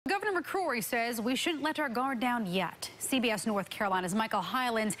Governor McCrory says we shouldn't let our guard down yet. CBS North Carolina's Michael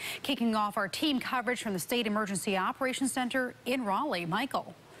Hyland kicking off our team coverage from the State Emergency Operations Center in Raleigh.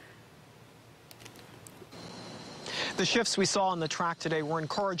 Michael. The shifts we saw on the track today were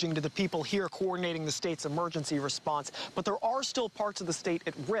encouraging to the people here coordinating the state's emergency response, but there are still parts of the state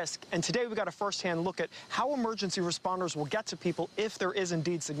at risk, and today we got a first-hand look at how emergency responders will get to people if there is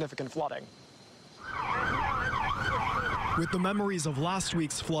indeed significant flooding. With the memories of last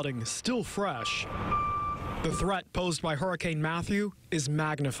week's flooding still fresh, the threat posed by Hurricane Matthew is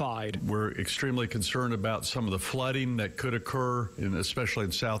magnified. We're extremely concerned about some of the flooding that could occur, especially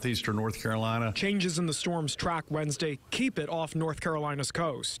in southeastern North Carolina. Changes in the storm's track Wednesday keep it off North Carolina's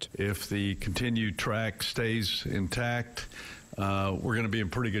coast. If the continued track stays intact, we're going to be in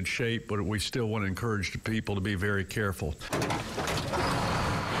pretty good shape, but we still want to encourage the people to be very careful.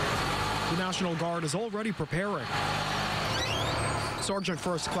 The National Guard is already preparing. Sergeant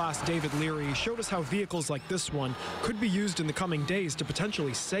First Class David Leary showed us how vehicles like this one could be used in the coming days to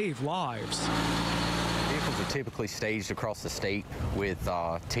potentially save lives. Vehicles are typically staged across the state with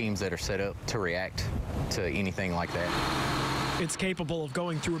teams that are set up to react to anything like that. It's capable of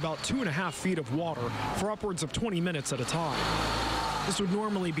going through about 2.5 feet of water for upwards of 20 minutes at a time. This would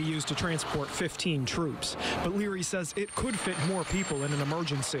normally be used to transport 15 troops, but Leary says it could fit more people in an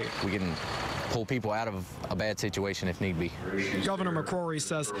emergency. We can pull people out of a bad situation if need be. Governor McCrory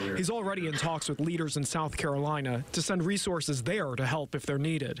says he's already in talks with leaders in South Carolina to send resources there to help if they're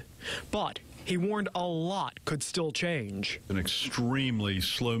needed. But he warned a lot could still change. An extremely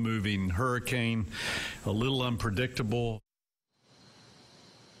slow-moving hurricane, a little unpredictable.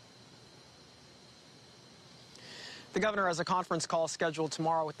 The governor has a conference call scheduled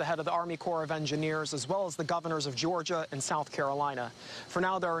tomorrow with the head of the Army Corps of Engineers, as well as the governors of Georgia and South Carolina. For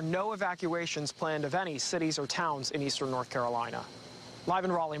now, there are no evacuations planned of any cities or towns in eastern North Carolina. Live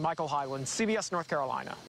in Raleigh, Michael Hyland, CBS North Carolina.